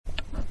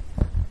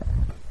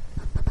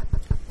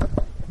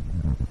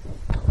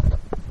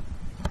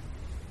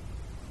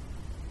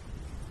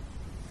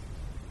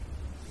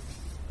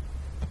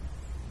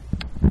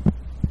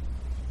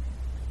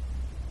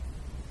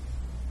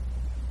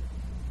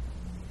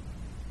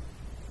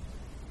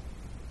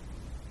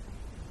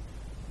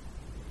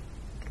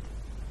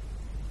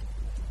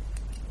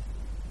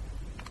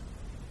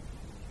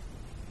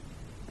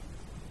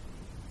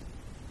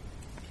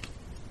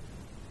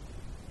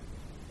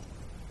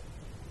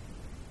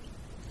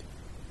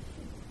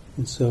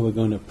And so we're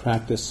going to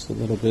practice a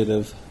little bit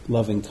of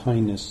loving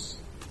kindness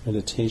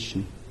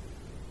meditation.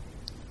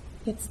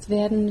 Jetzt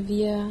werden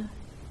wir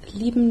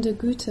liebende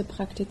Güte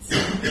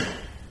praktizieren.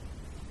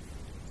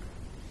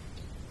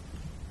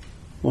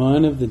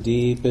 One of the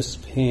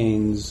deepest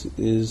pains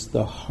is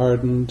the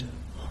hardened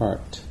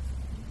heart.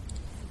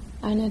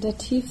 Einer der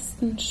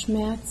tiefsten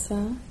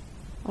Schmerzen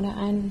oder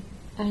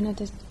einer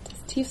des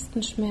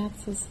tiefsten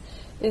Schmerzes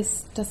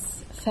ist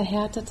das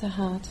verhärtete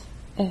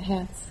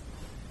Herz.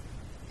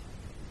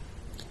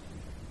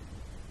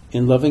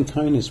 In loving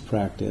kindness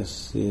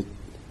practice, it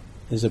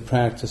is a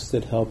practice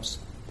that helps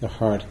the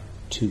heart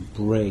to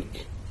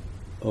break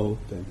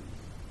open.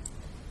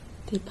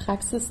 Die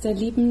Praxis der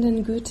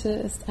liebenden Güte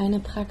ist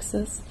eine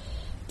Praxis,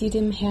 die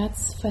dem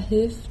Herz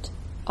verhilft,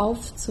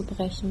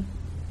 aufzubrechen.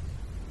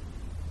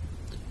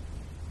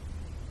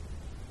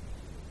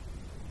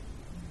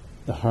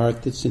 The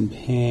heart that's in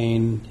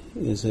pain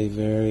is a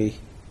very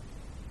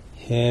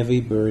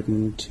heavy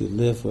burden to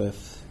live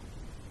with.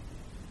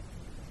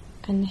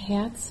 Ein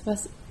Herz,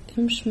 was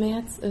im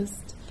Schmerz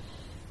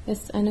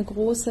ist eine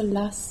große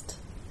Last,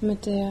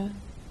 mit der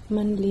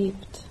man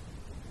lebt.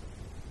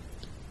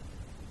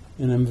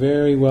 And I'm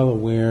very well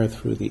aware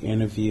through the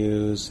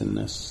interviews and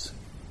us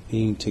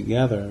being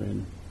together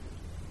and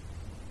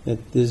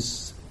that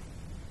there's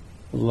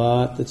a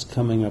lot that's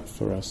coming up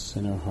for us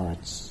in our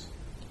hearts.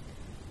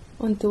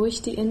 Und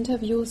durch die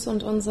Interviews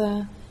und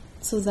unser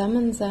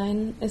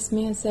Zusammensein ist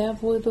mir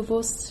sehr wohl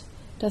bewusst,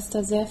 dass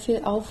da sehr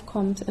viel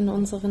aufkommt in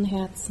unseren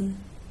Herzen.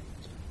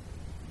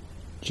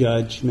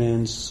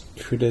 Judgments,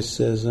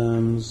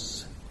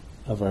 criticisms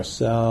of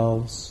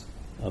ourselves,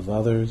 of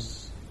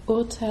others.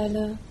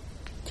 Urteile,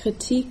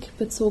 Kritik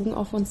bezogen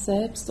auf uns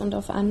selbst und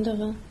auf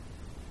andere.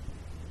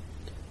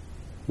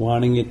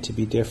 Wanting it to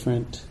be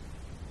different.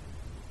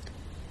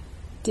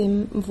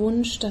 Dem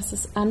Wunsch, dass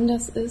es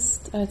anders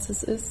ist, als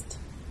es ist.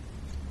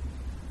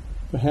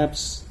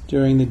 Perhaps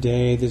during the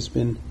day there's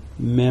been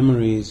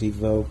memories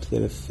evoked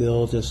that have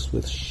filled us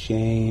with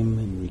shame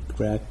and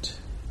regret.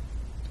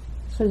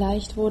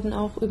 Vielleicht wurden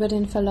auch über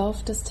den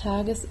Verlauf des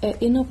Tages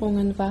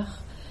Erinnerungen wach,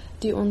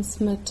 die uns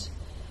mit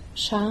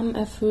Scham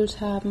erfüllt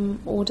haben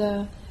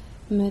oder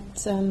mit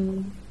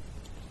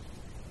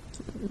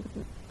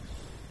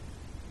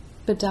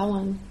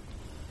Bedauern.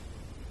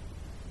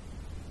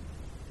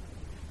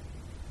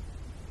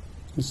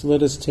 So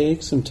let us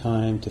take some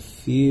time to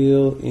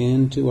feel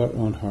into our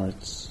own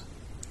hearts.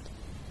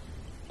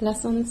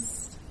 Lass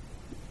uns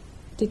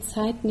die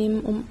Zeit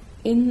nehmen, um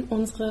in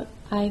unsere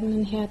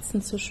eigenen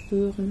Herzen zu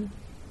spüren.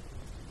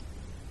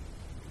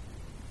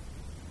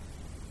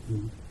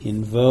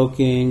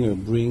 Invoking or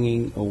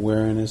bringing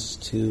awareness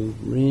to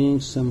bring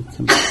some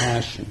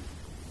compassion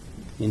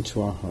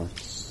into our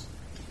hearts.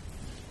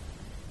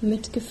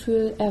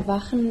 Mitgefühl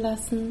erwachen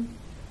lassen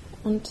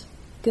und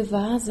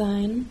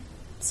Gewahrsein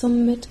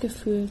zum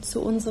Mitgefühl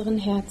zu unseren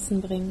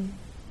Herzen bringen.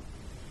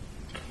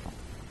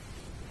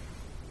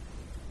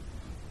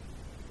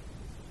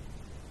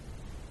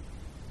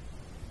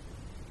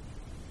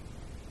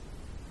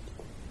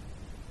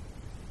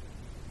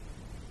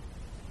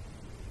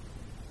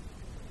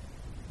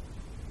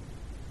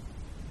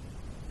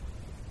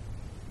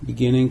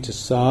 Beginning to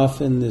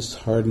soften this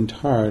hardened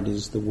heart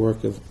is the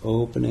work of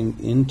opening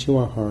into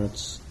our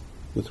hearts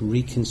with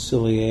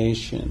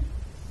reconciliation.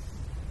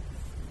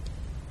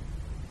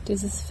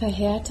 Dieses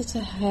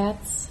verhärtete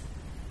Herz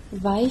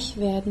weich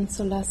werden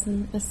zu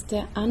lassen, ist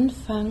der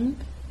Anfang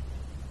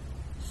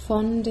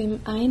von dem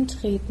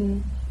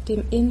Eintreten,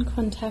 dem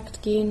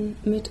In-Kontakt gehen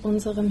mit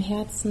unserem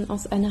Herzen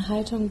aus einer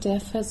Haltung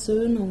der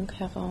Versöhnung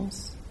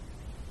heraus.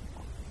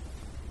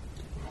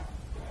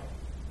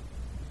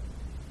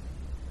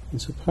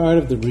 And so part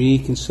of the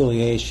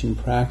reconciliation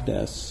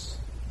practice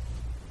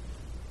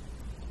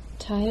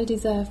Teil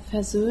dieser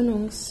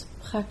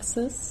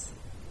Versöhnungspraxis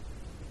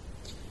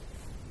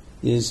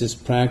is this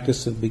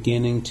practice of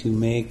beginning to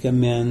make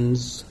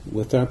amends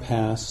with our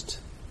past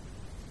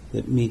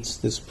that meets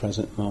this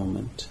present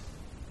moment.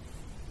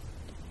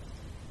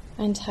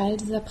 Ein Teil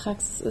dieser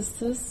Praxis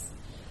ist es,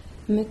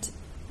 mit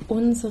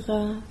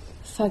unserer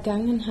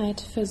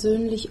Vergangenheit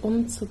versöhnlich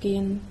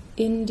umzugehen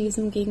in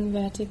diesem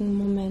gegenwärtigen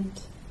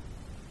Moment.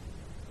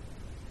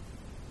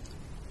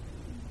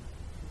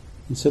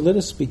 And so let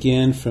us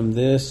begin from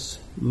this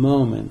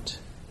moment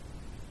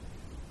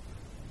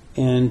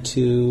and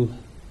to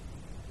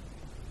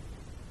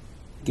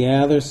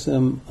gather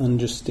some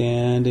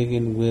understanding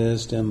and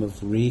wisdom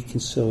of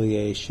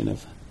reconciliation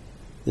of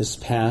this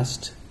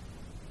past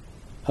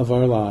of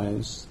our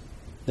lives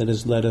that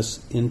has led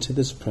us into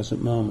this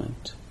present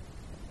moment.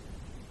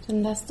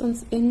 Dann lasst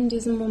uns in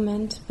diesem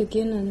Moment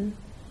beginnen,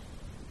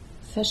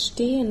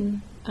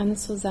 Verstehen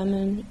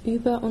anzusammeln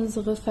über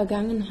unsere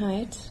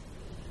Vergangenheit,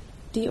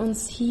 die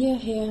uns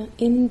hierher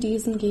in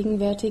diesen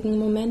gegenwärtigen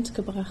Moment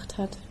gebracht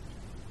hat.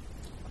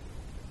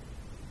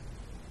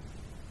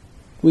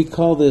 We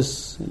call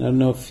this, and I don't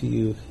know if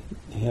you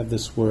have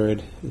this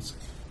word,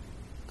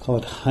 call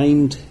it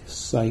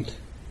hindsight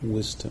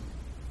wisdom.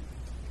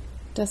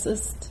 Das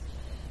ist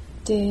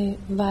die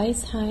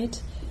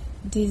Weisheit,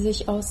 die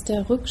sich aus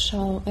der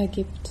Rückschau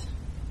ergibt.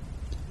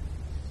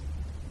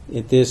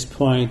 At this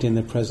point in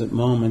the present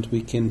moment,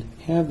 we can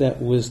have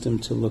that wisdom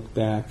to look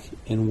back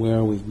and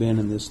where we've been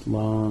in this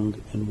long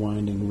and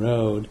winding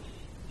road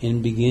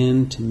and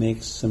begin to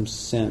make some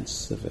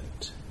sense of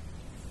it.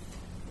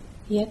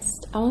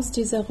 Jetzt aus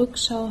dieser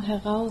Rückschau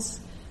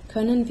heraus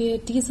können wir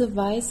diese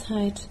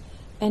Weisheit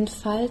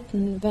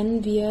entfalten,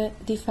 wenn wir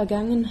die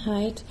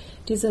Vergangenheit,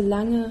 diese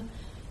lange,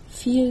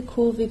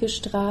 vielkurvige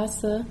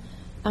Straße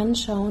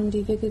anschauen,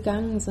 die wir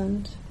gegangen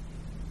sind.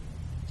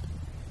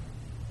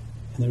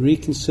 And the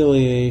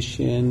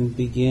reconciliation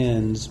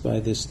begins by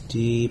this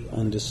deep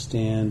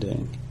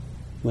understanding.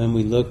 When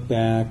we look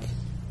back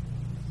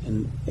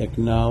and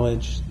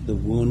acknowledge the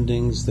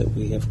woundings that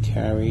we have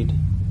carried,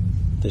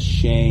 the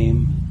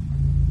shame,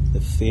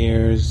 the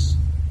fears,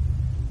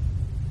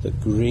 the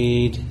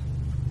greed.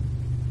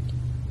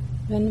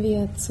 Wenn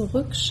wir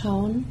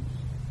zurückschauen,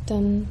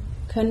 dann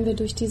können wir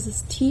durch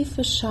dieses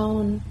tiefe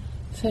Schauen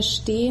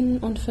Verstehen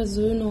und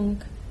Versöhnung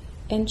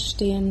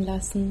entstehen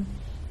lassen.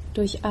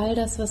 Durch all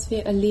das, was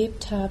wir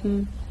erlebt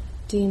haben,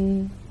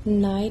 den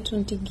Neid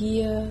und die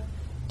Gier,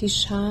 die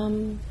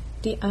Scham,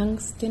 die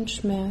Angst, den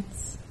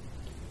Schmerz.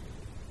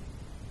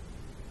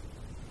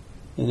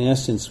 In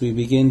essence, we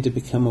begin to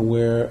become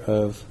aware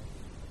of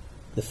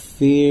the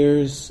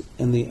fears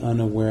and the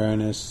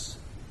unawareness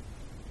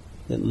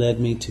that led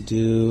me to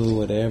do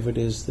whatever it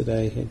is that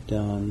I had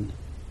done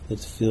that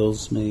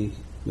fills me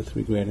with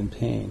regret and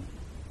pain.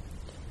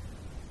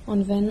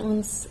 Und wenn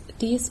uns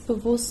dies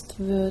bewusst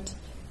wird,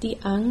 die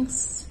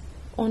Angst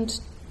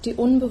und die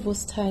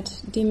Unbewusstheit,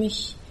 die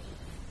mich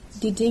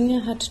die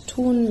Dinge hat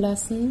tun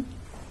lassen,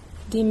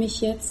 die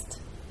mich jetzt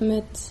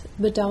mit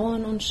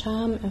Bedauern und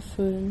Scham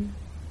erfüllen.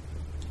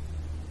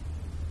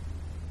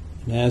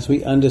 And as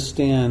we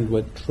understand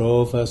what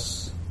drove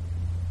us,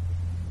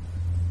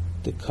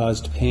 that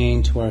caused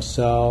pain to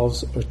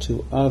ourselves or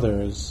to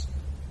others,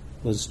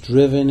 was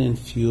driven and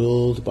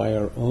fueled by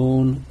our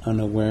own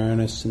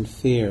unawareness and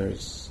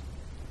fears.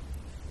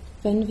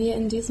 Wenn wir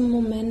in diesem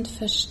Moment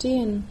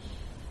verstehen,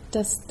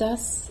 dass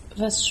das,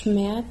 was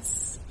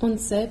Schmerz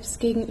uns selbst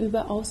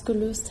gegenüber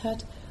ausgelöst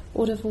hat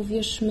oder wo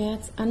wir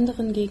Schmerz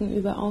anderen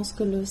gegenüber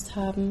ausgelöst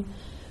haben,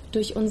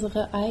 durch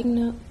unsere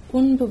eigene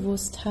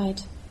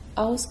Unbewusstheit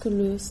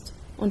ausgelöst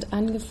und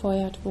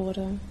angefeuert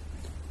wurde.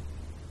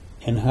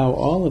 And how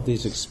all of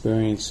these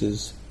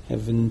experiences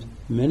have in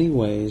many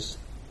ways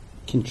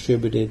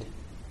contributed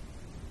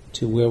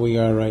to where we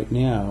are right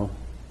now,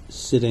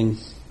 sitting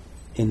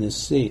in this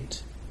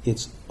seat.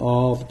 It's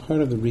all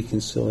part of the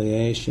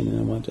reconciliation, and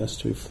I want us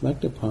to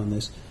reflect upon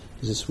this,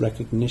 is this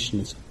recognition.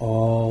 It's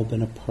all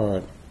been a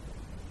part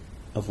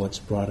of what's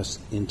brought us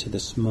into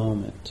this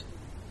moment.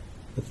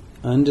 With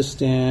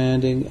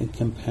understanding and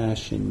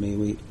compassion, may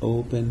we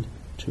open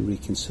to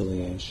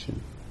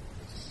reconciliation.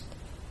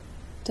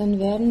 Dann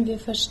werden wir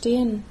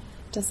verstehen,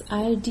 dass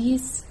all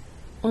dies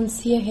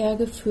uns hierher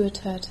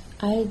geführt hat.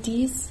 All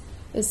dies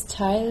ist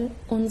Teil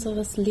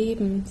unseres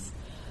Lebens.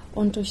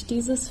 Und durch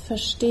dieses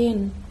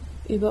Verstehen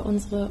über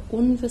unsere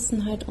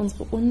Unwissenheit,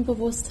 unsere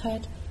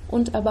Unbewusstheit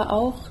und aber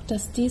auch,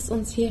 dass dies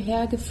uns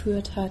hierher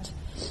geführt hat,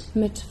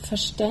 mit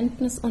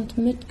Verständnis und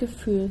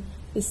Mitgefühl,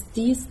 ist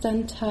dies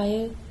dann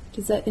Teil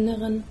dieser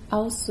inneren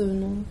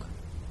Aussöhnung.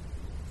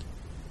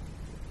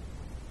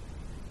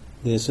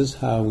 This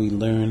is how we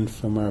learn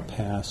from our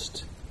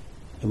past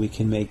and we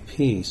can make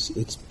peace.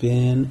 It's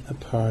been a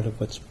part of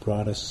what's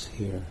brought us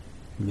here.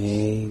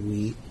 May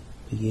we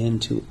begin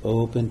to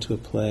open to a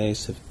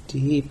place of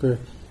deeper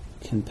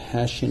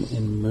compassion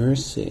and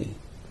mercy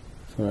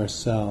for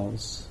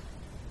ourselves.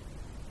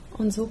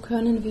 Und so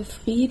können wir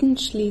Frieden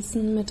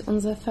schließen mit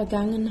unserer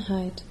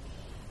Vergangenheit.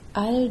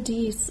 All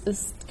dies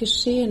ist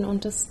geschehen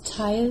und ist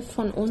Teil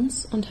von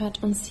uns und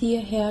hat uns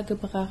hierher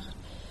gebracht.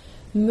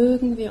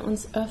 Mögen wir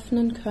uns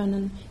öffnen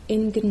können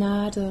in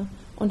Gnade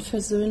und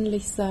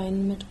versöhnlich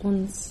sein mit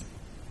uns.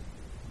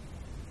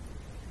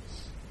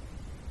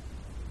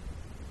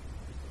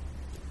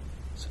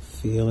 So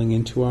feeling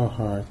into our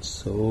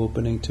hearts,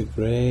 opening to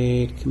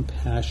great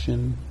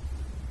compassion.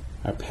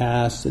 Our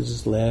past that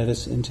has led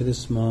us into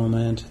this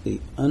moment, the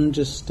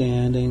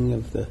understanding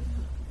of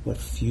what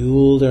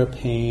fueled our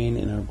pain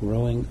and our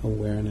growing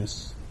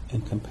awareness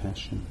and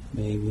compassion.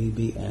 May we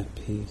be at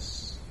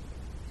peace.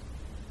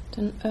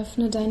 Dann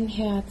öffne dein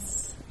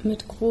Herz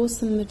mit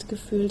großem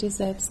Mitgefühl dir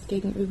selbst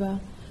gegenüber,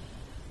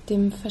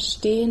 dem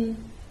Verstehen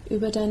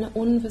über deine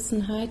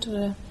Unwissenheit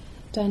oder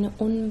deine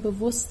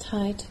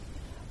Unbewusstheit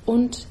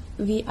und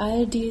wie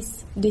all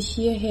dies dich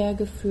hierher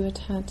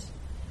geführt hat.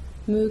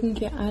 Mögen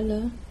wir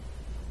alle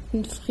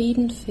in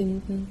Frieden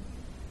finden,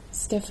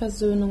 es der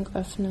Versöhnung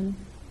öffnen.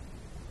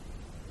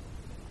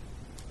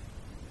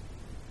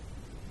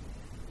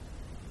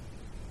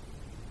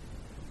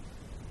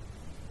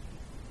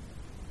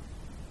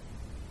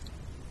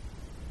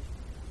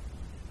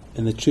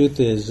 And the truth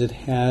is,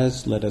 it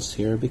has led us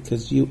here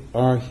because you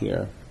are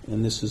here,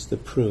 and this is the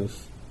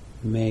proof.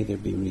 May there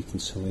be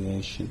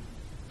reconciliation.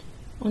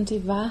 Und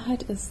die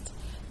Wahrheit ist,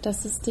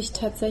 dass es dich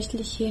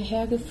tatsächlich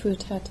hierher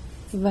geführt hat.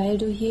 weil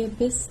du hier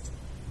bist.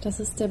 Das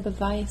ist der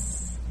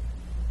Beweis.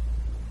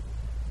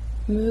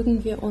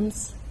 Mögen wir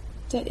uns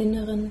der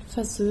inneren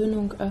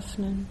Versöhnung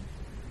öffnen.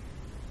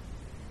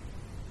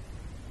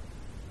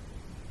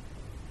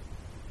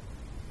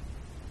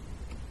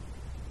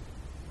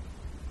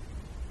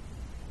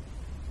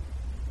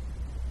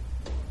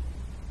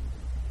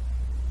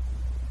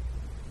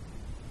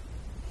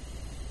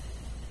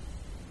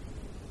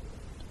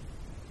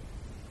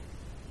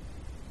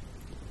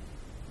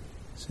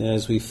 So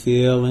as we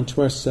feel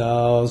into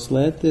ourselves,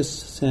 let this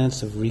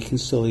sense of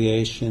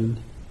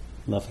reconciliation,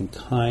 loving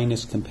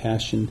kindness,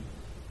 compassion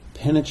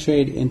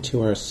penetrate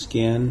into our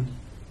skin,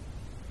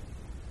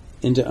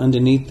 into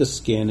underneath the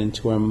skin,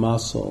 into our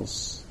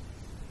muscles,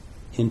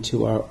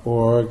 into our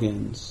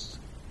organs,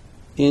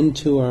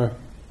 into our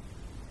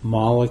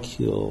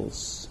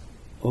molecules,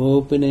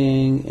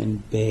 opening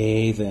and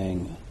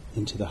bathing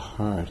into the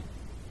heart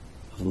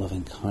of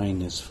loving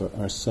kindness for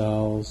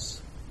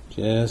ourselves,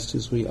 just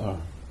as we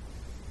are.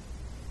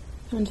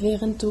 Und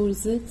während du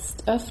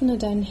sitzt, öffne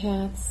dein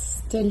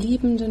Herz der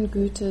liebenden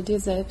Güte dir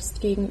selbst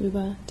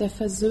gegenüber, der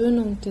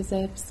Versöhnung dir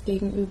selbst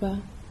gegenüber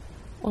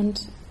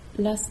und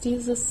lass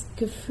dieses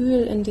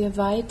Gefühl in dir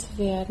weit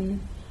werden,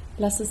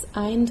 lass es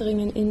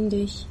eindringen in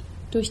dich,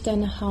 durch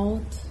deine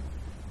Haut,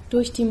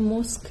 durch die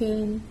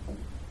Muskeln,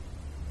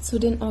 zu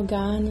den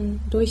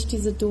Organen, durch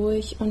diese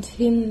durch und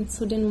hin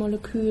zu den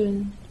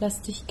Molekülen,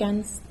 lass dich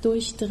ganz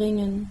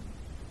durchdringen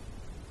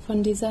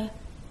von dieser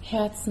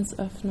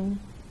Herzensöffnung.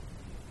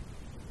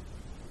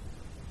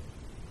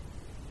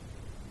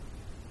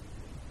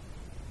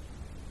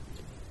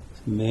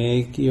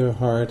 Make your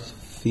heart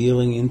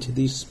feeling into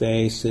these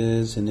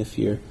spaces, and if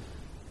you're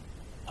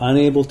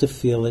unable to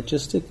feel it,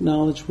 just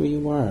acknowledge where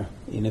you are.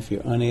 And if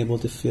you're unable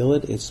to feel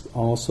it, it's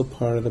also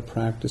part of the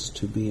practice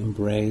to be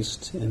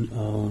embraced and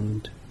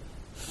owned,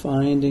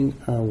 finding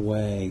our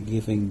way,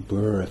 giving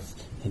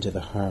birth into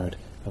the heart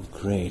of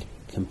great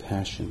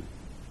compassion.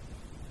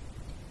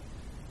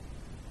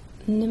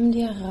 Nimm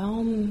dir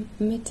Raum,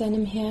 mit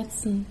deinem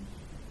Herzen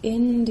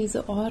in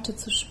diese Orte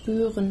zu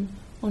spüren.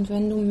 Und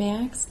wenn du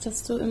merkst,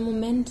 dass du im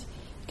Moment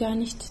gar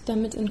nicht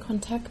damit in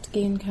Kontakt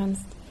gehen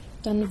kannst,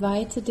 dann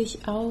weite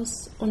dich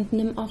aus und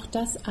nimm auch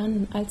das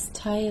an als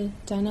Teil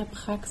deiner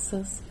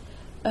Praxis.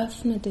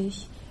 Öffne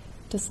dich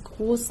des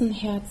großen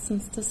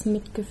Herzens, des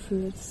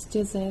Mitgefühls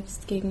dir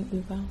selbst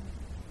gegenüber.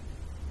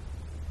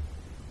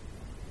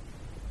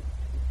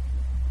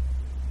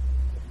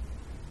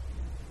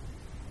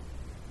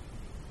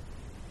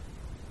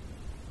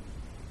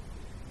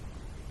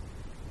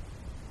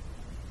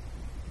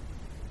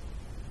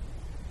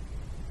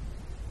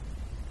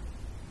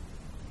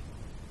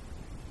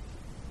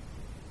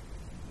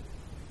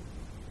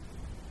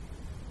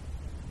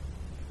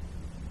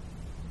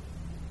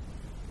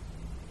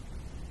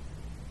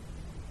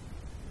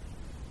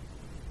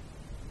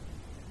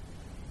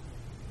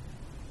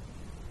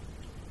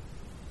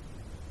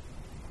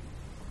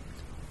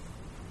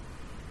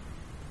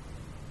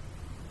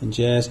 And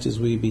just as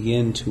we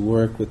begin to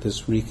work with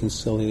this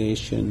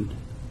reconciliation,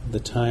 the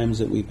times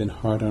that we've been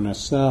hard on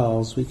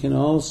ourselves, we can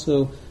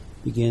also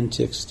begin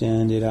to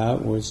extend it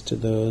outwards to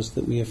those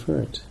that we have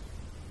hurt.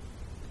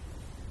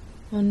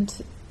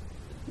 Und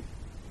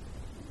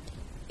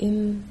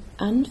im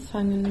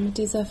Anfangen mit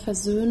dieser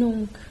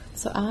Versöhnung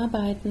zu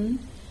arbeiten,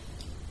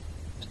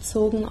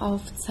 bezogen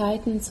auf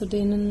Zeiten, zu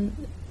denen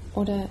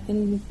oder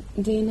in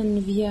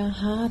denen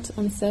wir hart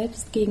uns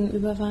selbst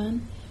gegenüber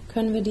waren,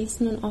 können wir dies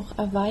nun auch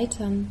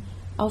erweitern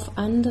auf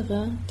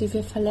andere, die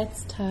wir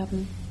verletzt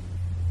haben.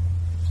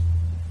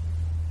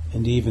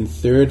 And even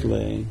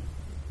thirdly,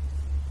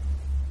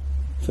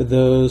 for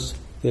those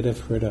that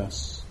have hurt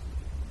us.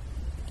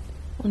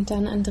 Und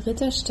dann an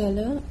dritter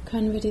Stelle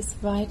können wir dies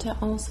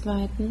weiter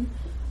ausweiten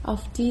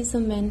auf diese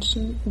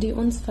Menschen, die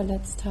uns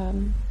verletzt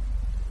haben.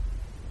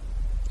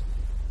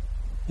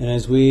 And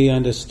as we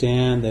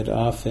understand that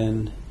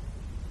often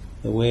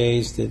the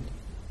ways that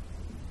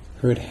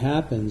hurt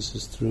happens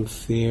is through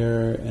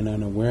fear and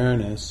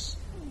unawareness,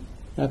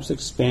 perhaps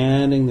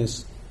expanding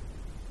this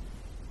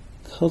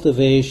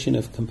cultivation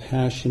of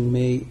compassion,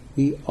 may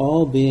we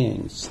all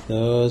beings,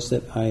 those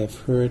that I have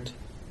hurt,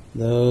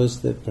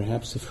 those that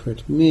perhaps have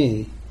hurt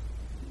me,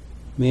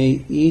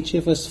 may each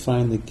of us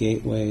find the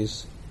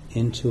gateways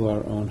into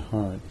our own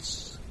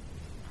hearts.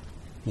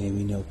 May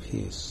we know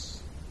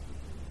peace.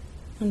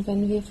 Und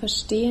wenn wir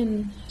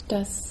verstehen,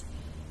 dass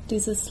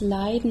dieses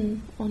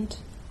Leiden und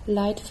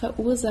Leid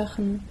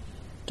verursachen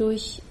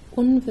durch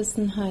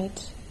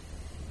Unwissenheit,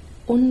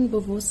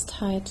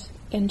 Unbewusstheit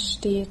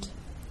entsteht,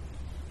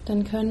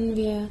 dann können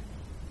wir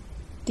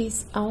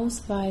dies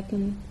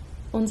ausweiten,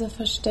 unser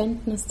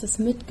Verständnis des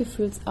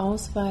Mitgefühls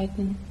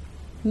ausweiten,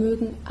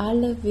 mögen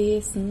alle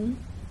Wesen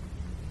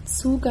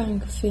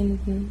Zugang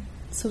finden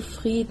zu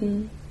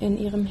Frieden in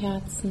ihrem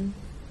Herzen.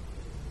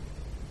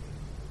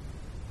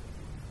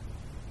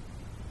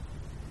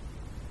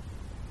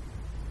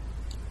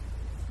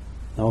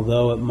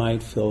 Although it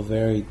might feel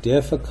very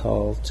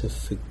difficult to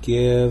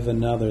forgive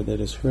another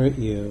that has hurt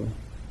you,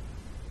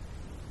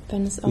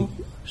 wenn es auch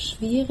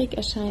schwierig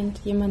erscheint,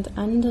 jemand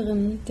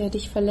anderen, der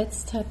dich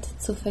verletzt hat,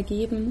 zu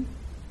vergeben,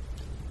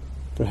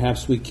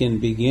 perhaps we can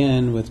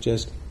begin with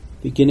just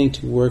beginning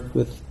to work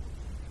with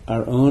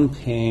our own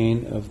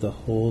pain of the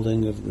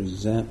holding of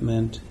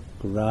resentment,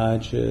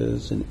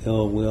 grudges, and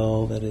ill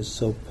will that is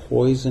so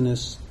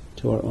poisonous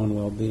to our own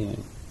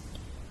well-being.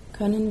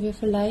 können wir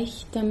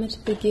vielleicht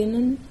damit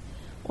beginnen,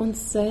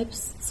 uns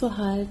selbst zu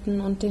halten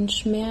und den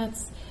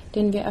Schmerz,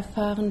 den wir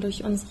erfahren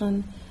durch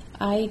unsere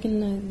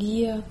eigene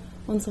Gier,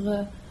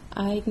 unsere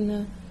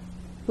eigene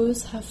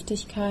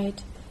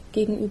Böshaftigkeit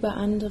gegenüber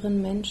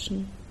anderen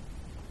Menschen.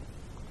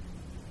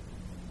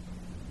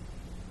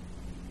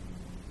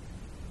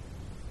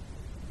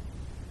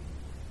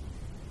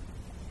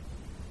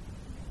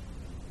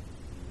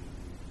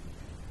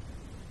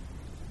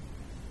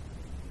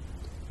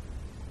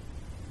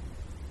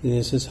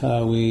 This is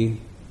how we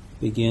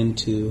begin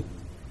to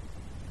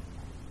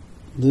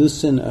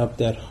loosen up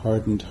that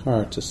hardened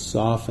heart, to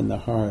soften the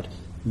heart,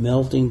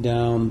 melting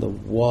down the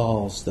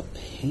walls, the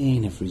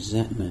pain of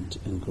resentment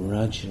and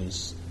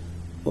grudges,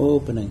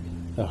 opening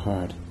the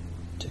heart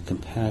to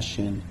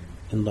compassion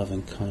and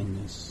loving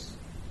kindness.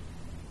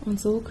 Und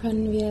so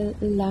können wir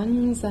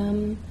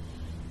langsam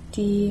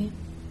die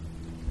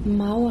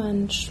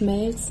Mauern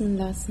schmelzen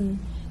lassen,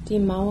 die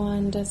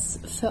Mauern des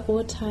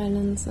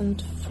Verurteilens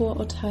und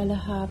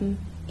Vorurteile haben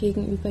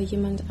gegenüber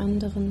jemand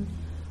anderen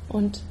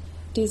und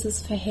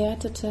dieses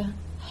verhärtete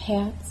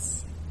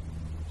Herz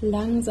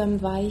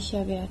langsam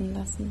weicher werden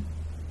lassen.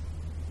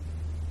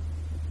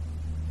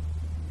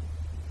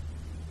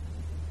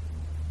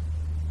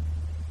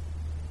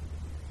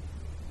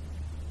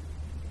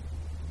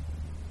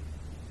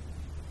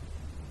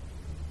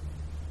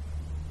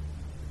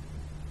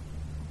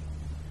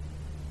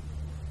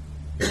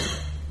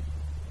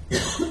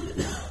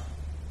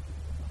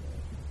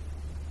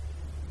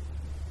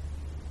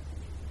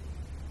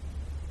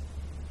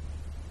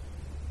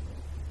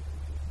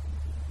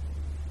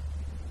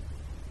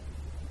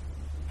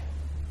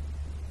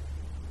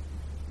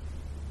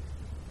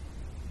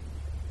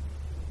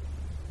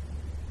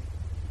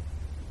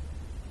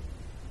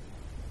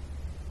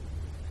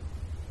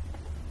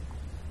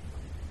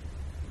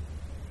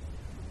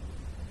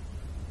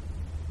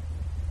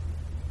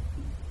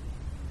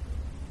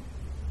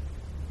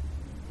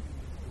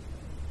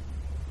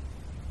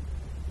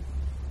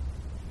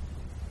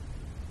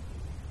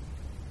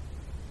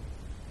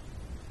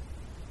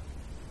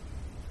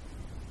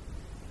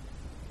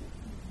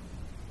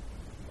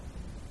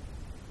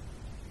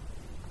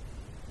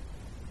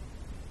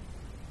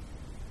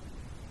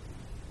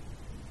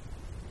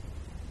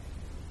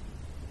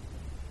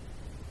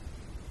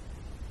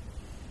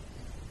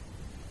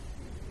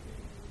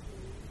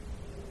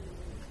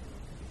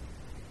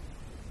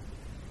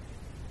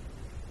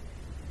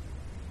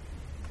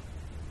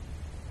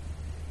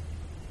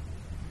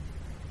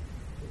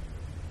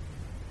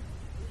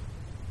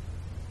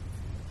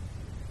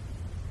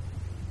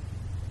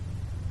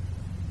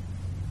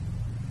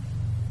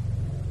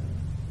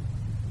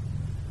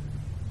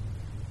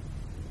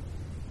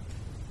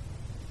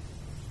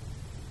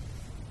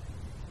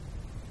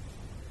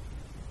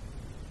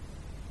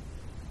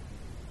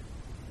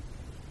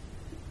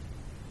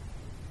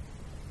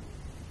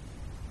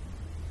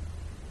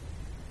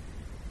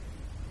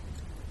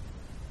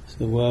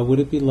 So what would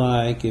it be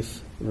like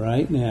if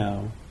right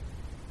now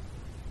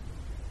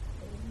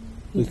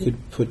we could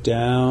put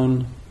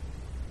down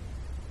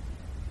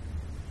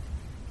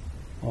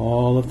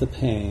all of the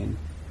pain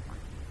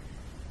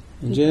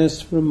and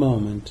just for a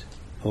moment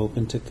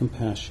open to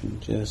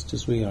compassion, just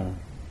as we are.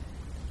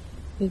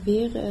 Wie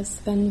wäre es,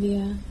 wenn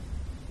wir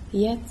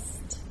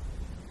jetzt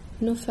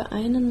nur für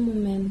einen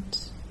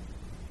Moment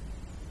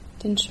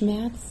den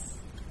Schmerz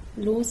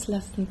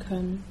loslassen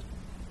können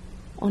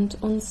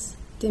und uns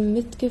dem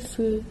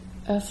Mitgefühl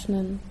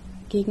öffnen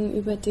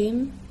gegenüber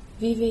dem,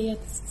 wie wir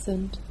jetzt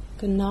sind,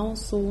 genau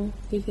so,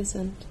 wie wir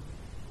sind.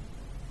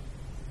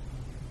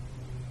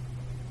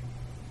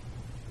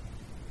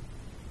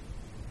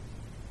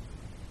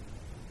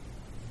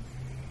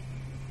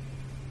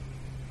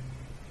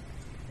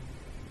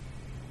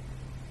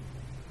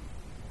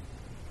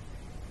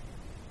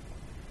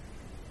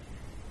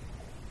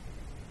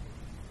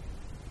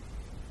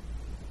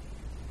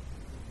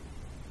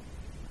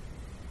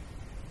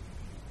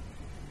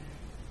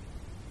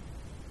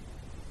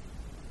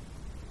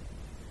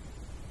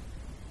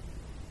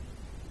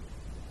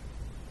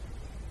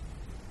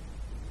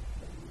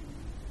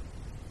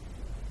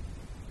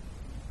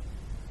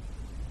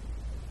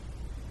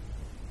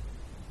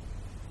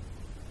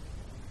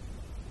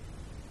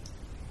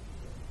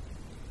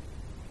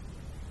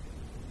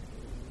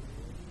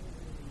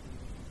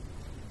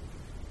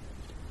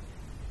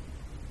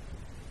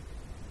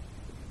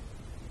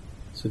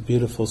 It's a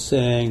beautiful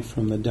saying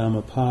from the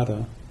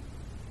Dhammapada.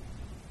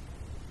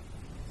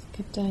 Es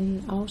gibt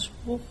einen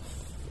Ausspruch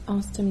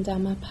aus dem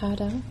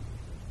Dhammapada,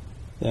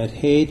 that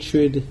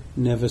hatred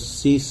never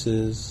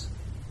ceases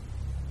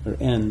or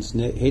ends.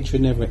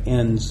 Hatred never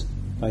ends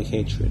by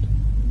hatred.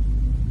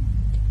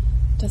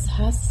 dass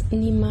Hass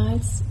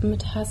niemals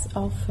mit Hass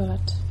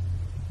aufhört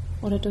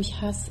oder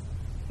durch Hass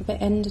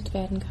beendet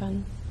werden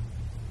kann.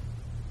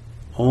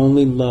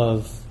 Only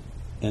love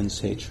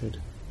ends hatred.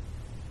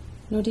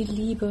 Nur die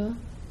Liebe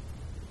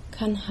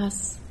kann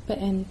Hass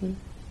beenden.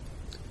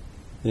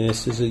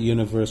 This is a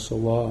universal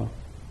law.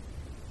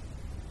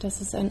 Das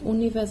ist ein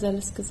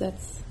universelles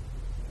Gesetz.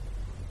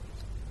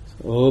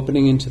 So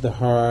opening into the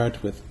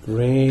heart with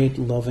great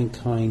loving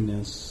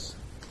kindness.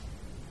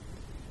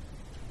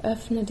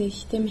 Öffne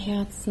dich dem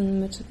Herzen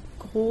mit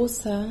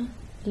großer,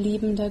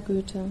 liebender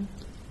Güte.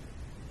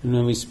 And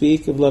when we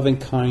speak of loving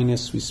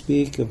kindness, we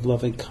speak of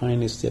loving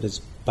kindness that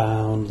is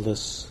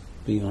boundless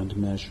beyond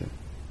measure.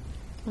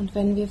 Und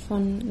wenn wir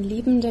von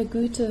liebender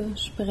Güte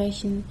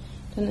sprechen,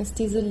 dann ist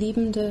diese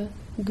liebende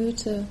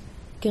Güte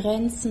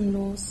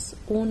grenzenlos,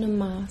 ohne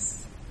Maß.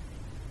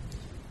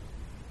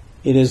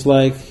 It is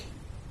like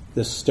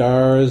the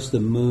stars, the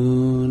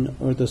moon,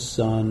 or the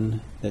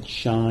sun that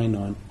shine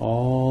on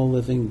all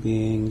living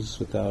beings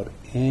without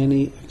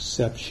any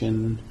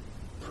exception,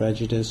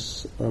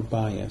 prejudice, or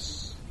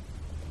bias.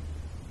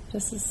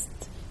 Das ist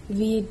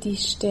wie die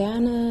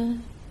Sterne,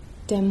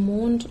 der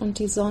Mond und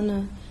die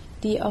Sonne,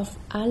 die auf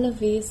alle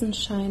Wesen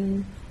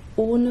scheinen,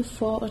 ohne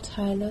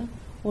Vorurteile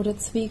oder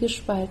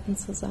zwiegespalten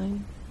zu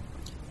sein.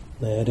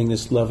 Letting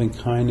this loving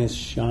kindness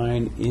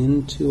shine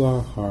into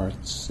our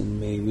hearts, and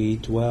may we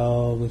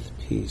dwell with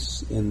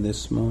peace in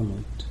this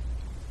moment.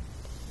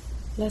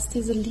 Lass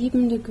diese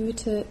liebende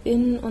Güte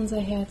in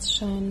unser Herz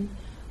scheinen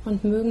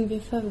und mögen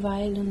wir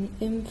verweilen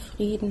im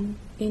Frieden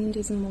in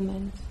diesem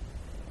Moment.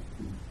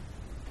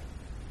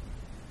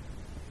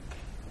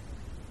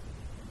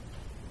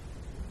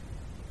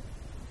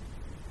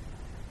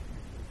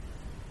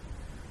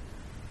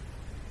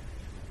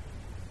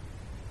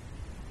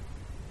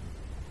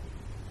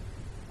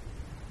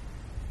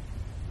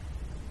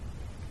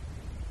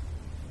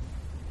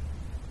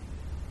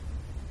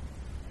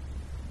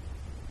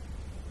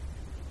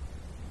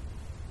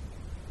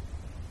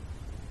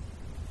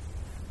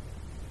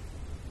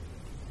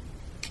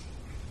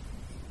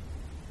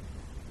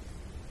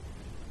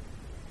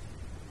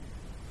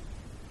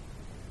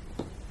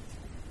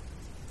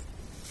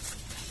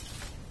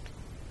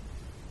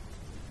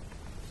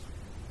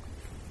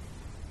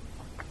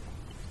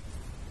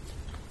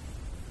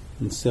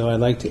 And so I'd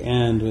like to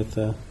end with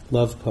a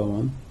love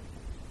poem.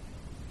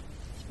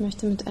 Ich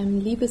möchte mit einem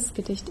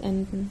Liebesgedicht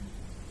enden.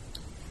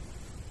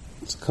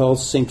 It's called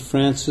St.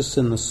 Francis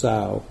and the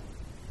Sow.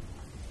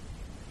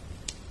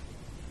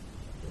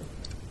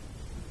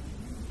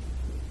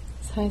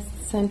 Es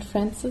heißt St.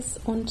 Francis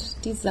und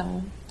die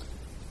Sau.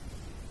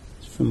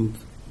 It's from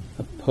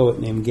a poet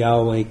named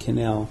Galway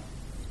Kinnell.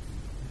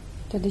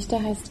 Der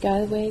Dichter heißt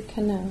Galway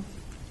Kinnell.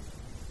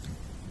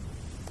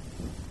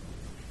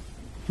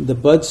 The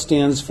bud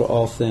stands for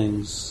all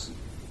things.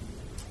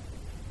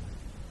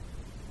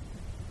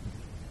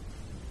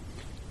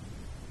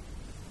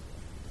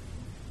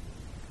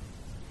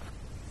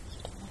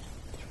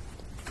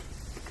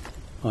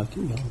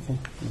 Okay.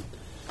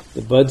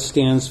 The bud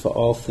stands for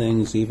all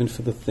things, even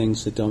for the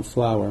things that don't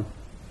flower.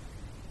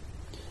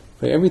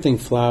 For everything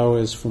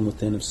flowers from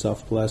within of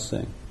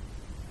self-blessing.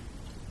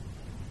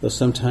 Though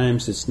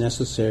sometimes it's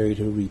necessary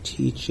to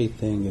reteach a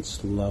thing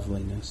its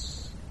loveliness.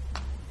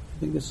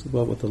 I think this is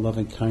about what the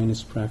loving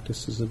kindness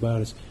practice is about,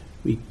 is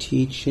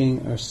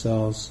reteaching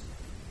ourselves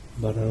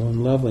about our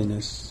own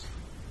loveliness.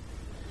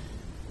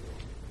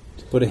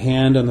 To put a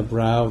hand on the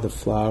brow of the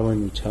flower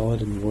and you tell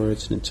it in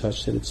words and in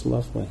touch that it's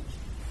lovely,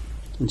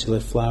 until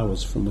it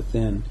flowers from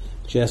within,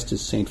 just as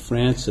St.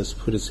 Francis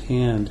put his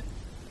hand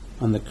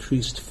on the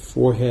creased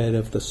forehead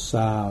of the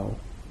sow,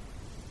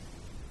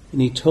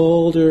 and he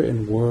told her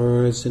in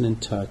words and in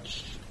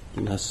touch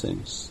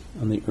blessings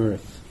on the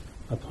earth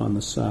upon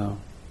the sow.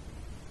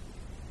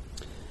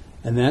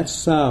 And that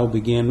sow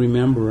began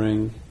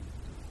remembering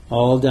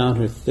all down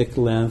her thick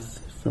length,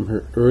 from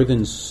her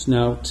earthen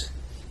snout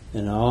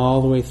and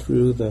all the way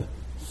through the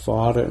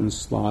fodder and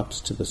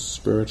slops to the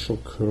spiritual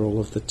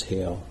curl of the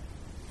tail.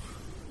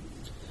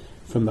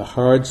 From the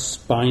hard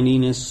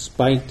spininess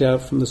spiked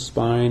out from the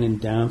spine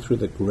and down through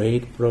the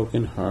great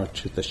broken heart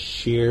to the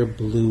sheer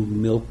blue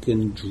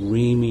milken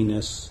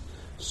dreaminess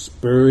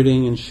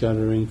spurting and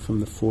shuddering from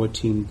the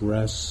 14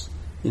 breasts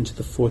into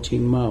the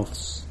 14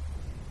 mouths,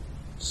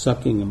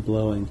 sucking and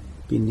blowing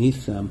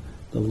beneath them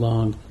the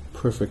long,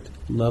 perfect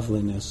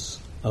loveliness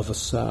of a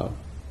sow.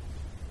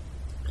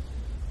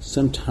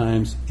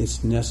 Sometimes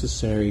it's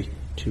necessary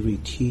to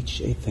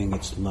reteach a thing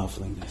its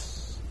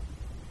loveliness.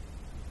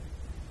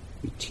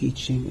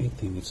 Reteaching a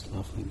thing its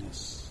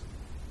loveliness.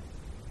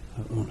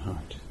 Our own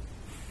heart.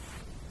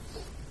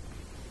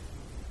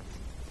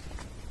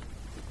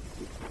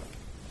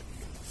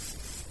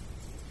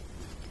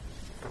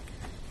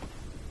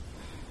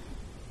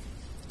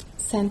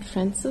 St.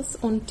 Francis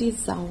und die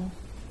Sau.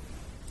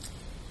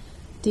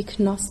 Die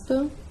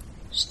Knospe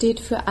steht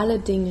für alle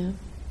Dinge,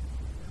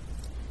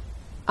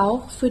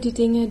 auch für die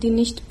Dinge, die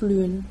nicht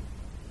blühen,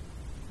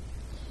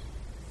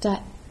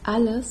 da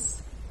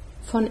alles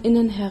von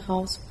innen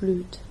heraus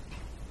blüht.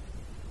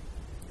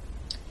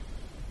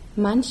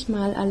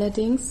 Manchmal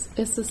allerdings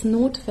ist es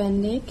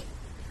notwendig,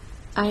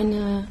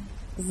 eine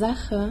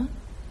Sache,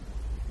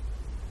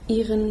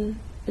 ihren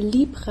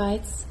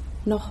Liebreiz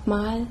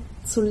nochmal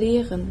zu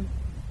lehren,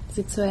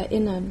 sie zu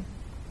erinnern.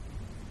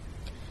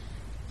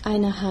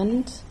 Eine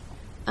Hand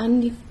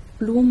an die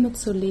Blume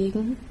zu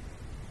legen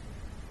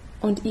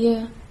und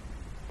ihr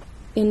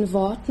in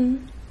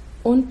Worten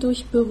und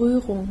durch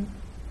Berührung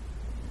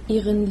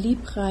ihren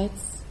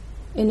Liebreiz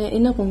in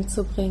Erinnerung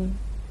zu bringen,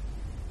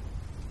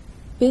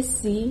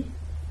 bis sie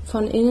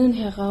von innen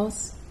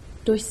heraus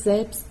durch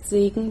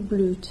Selbstsegen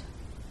blüht.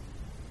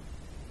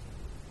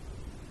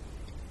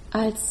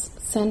 Als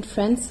St.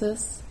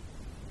 Francis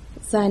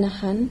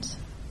seine Hand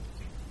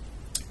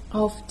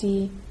auf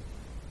die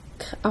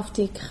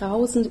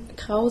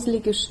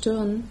krauselige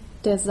Stirn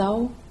der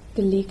Sau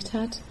gelegt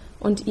hat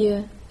und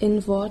ihr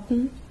in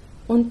Worten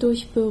und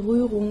durch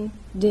Berührung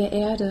der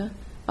Erde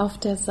auf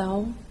der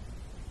Sau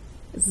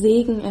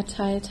Segen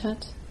erteilt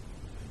hat,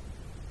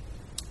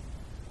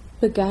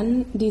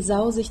 begann die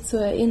Sau sich zu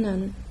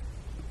erinnern,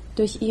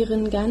 durch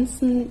ihren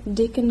ganzen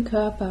dicken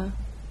Körper,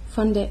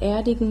 von der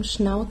erdigen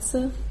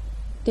Schnauze,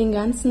 den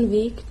ganzen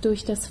Weg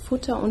durch das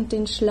Futter und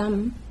den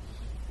Schlamm,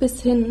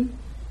 bis hin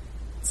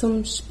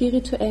zum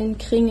spirituellen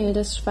Kringel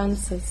des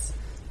Schwanzes.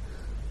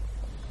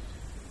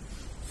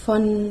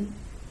 Von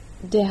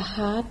der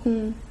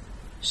harten,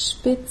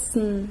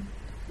 spitzen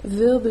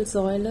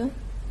Wirbelsäule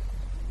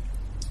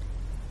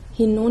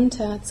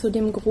hinunter zu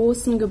dem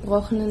großen,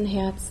 gebrochenen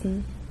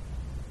Herzen,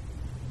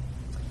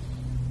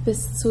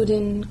 bis zu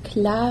den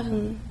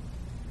klaren,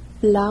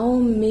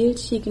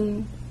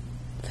 blau-milchigen,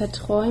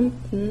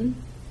 verträumten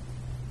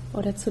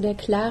oder zu der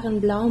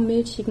klaren,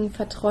 blau-milchigen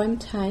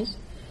Verträumtheit,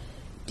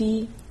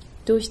 die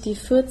durch die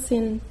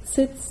 14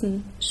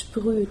 Zitzen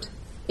sprüht,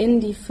 in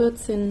die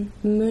 14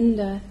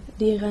 Münder,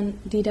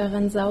 die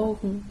daran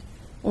saugen,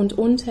 und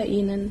unter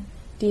ihnen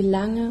der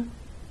lange,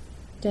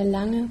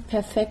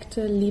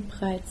 perfekte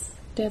Liebreiz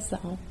der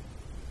Sau.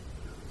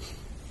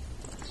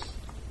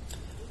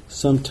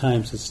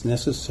 Sometimes it's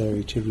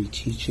necessary to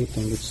reteach it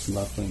in its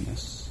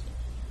loveliness.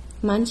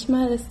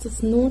 Manchmal ist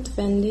es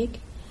notwendig,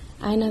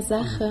 eine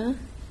Sache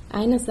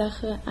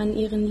an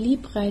ihren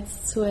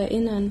Liebreiz zu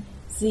erinnern,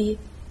 sie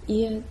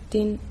ihr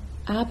den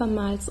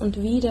abermals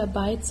und wieder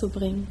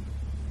beizubringen.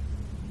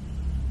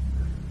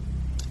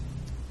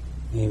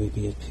 May we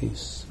be at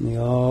peace. May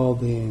all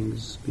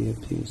beings be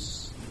at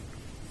peace.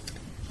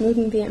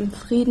 Mögen wir im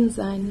Frieden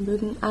sein,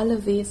 mögen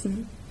alle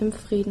Wesen im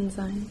Frieden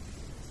sein.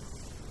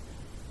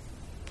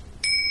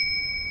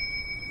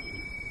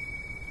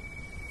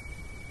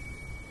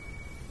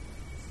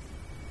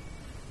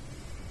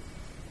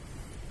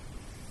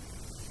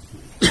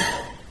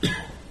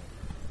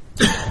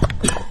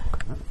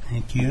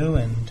 Thank you,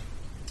 and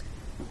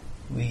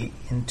we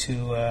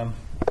into a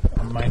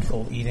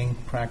mindful eating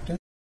practice.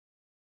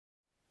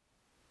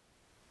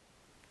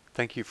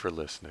 Thank you for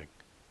listening.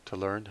 To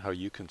learn how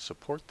you can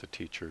support the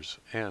teachers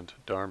and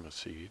Dharma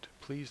Seed,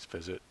 please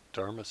visit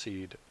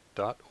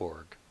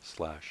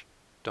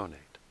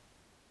dharmaseed.org/donate.